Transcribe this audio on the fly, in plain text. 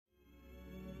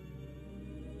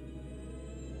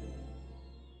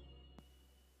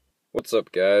What's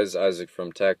up guys, Isaac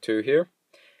from Tact here,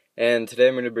 and today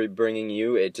I'm going to be bringing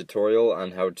you a tutorial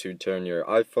on how to turn your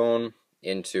iPhone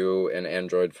into an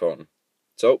Android phone.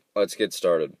 So, let's get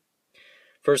started.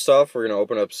 First off, we're going to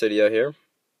open up Cydia here,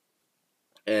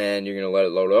 and you're going to let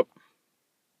it load up.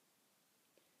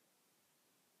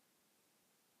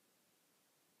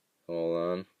 Hold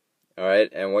on.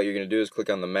 Alright, and what you're going to do is click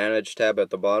on the Manage tab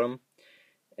at the bottom,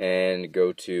 and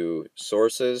go to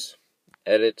Sources,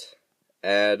 Edit,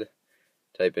 Add,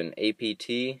 type in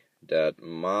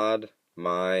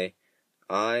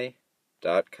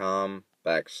apt.modmyi.com/.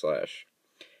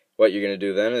 What you're going to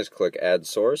do then is click Add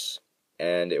Source,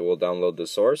 and it will download the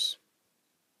source.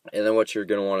 And then what you're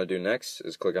going to want to do next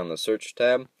is click on the Search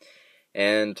tab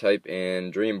and type in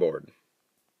Dreamboard.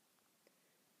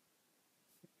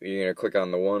 You're going to click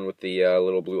on the one with the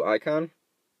little blue icon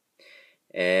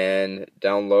and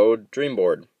download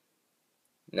Dreamboard.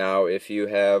 Now, if you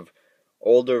have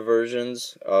older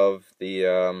versions of the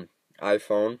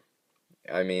iPhone,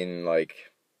 I mean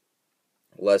like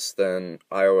less than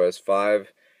iOS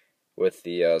 5 with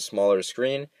the smaller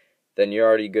screen, then you're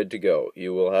already good to go.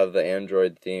 You will have the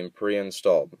Android theme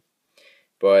pre-installed.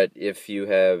 But if you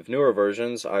have newer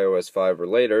versions, iOS 5 or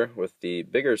later, with the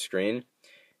bigger screen,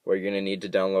 what you're going to need to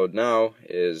download now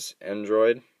is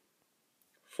Endroid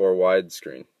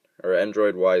Widescreen.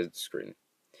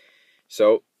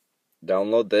 So,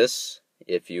 download this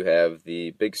if you have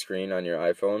the big screen on your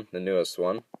iPhone, the newest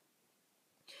one.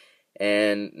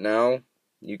 And now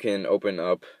you can open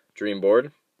up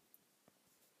Dreamboard,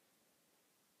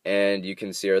 and you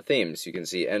can see our themes. You can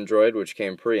see Android, which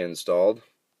came pre-installed,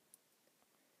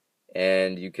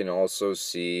 and you can also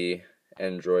see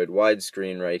Endroid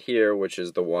Widescreen right here, which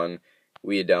is the one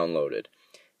we downloaded.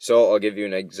 So I'll give you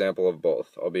an example of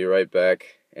both. I'll be right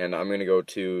back, and I'm going to go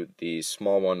to the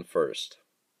small one first.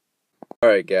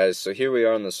 Alright guys, so here we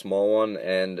are on the small one,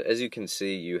 and as you can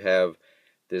see, you have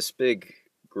this big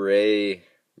gray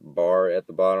bar at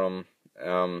the bottom,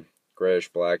 grayish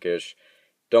blackish.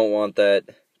 Don't want that,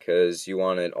 because you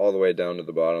want it all the way down to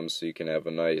the bottom so you can have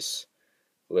a nice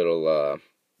little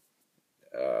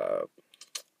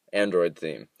Android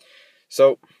theme.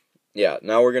 So yeah,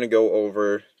 now we're going to go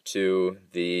over to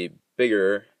the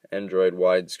bigger Android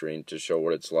widescreen to show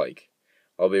what it's like.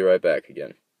 I'll be right back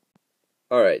again.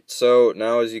 Alright, so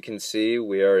now as you can see,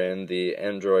 we are in the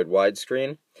Android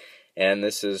widescreen, and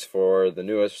this is for the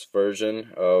newest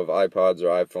version of iPods or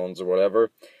iPhones or whatever.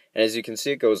 And as you can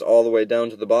see, it goes all the way down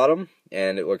to the bottom,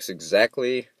 and it looks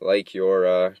exactly like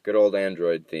your good old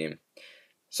Android theme.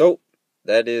 So,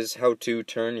 that is how to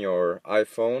turn your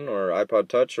iPhone or iPod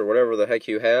Touch or whatever the heck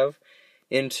you have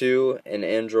into an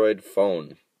Android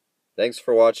phone. Thanks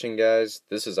for watching, guys.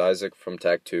 This is Isaac from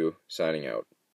Tact 2, signing out.